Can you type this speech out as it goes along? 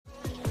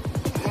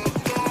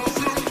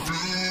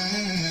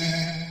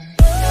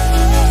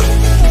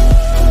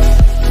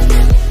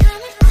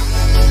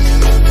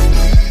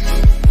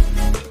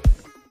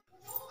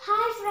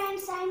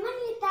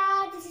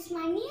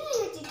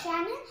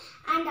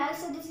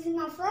is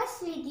my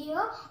first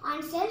video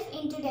on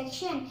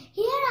self-introduction.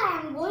 Here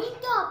I am going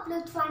to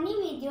upload funny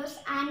videos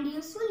and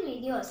useful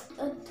videos.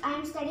 I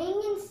am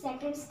studying in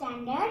 2nd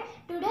standard.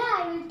 Today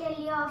I will tell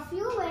you a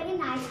few very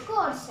nice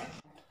quotes.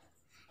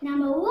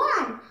 Number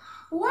 1.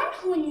 One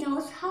who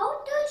knows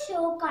how to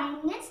show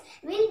kindness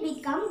will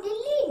become the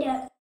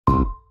leader.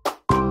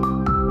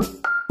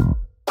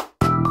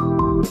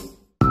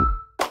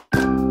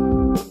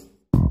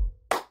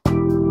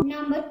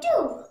 Number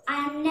 2. I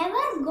am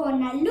never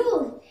gonna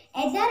lose,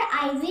 either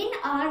I win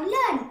or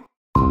learn.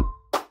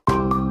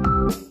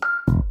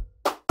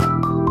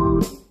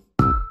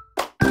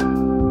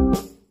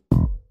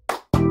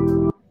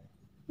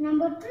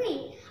 Number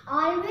 3.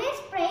 Always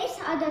praise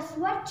others'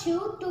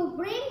 virtue to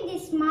bring the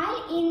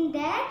smile in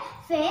their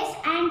face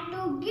and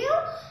to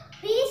give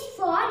peace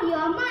for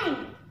your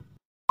mind.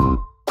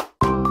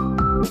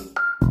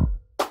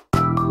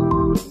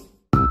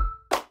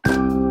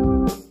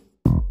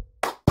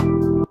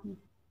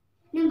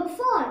 Number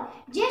 4.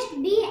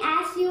 Just be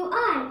as you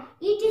are.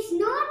 It is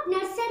not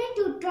necessary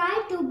to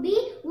try to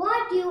be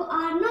what you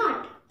are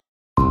not.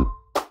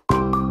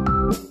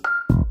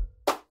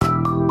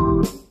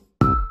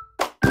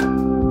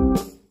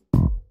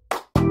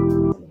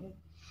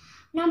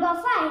 Number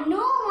 5.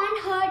 No one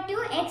hurt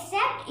you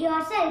except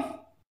yourself.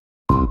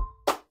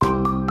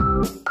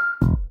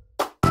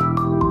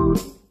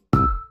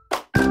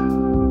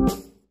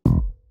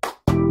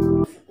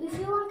 If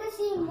you want to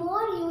see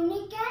more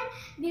unique and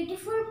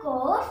beautiful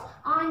quotes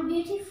on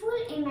beautiful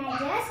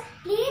images,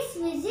 please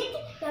visit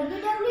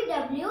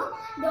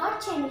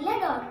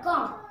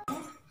www.channela.com.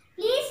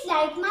 Please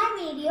like my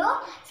video,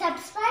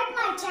 subscribe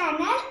my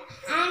channel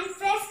and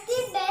press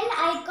the bell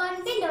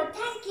icon below.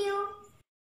 Thank you.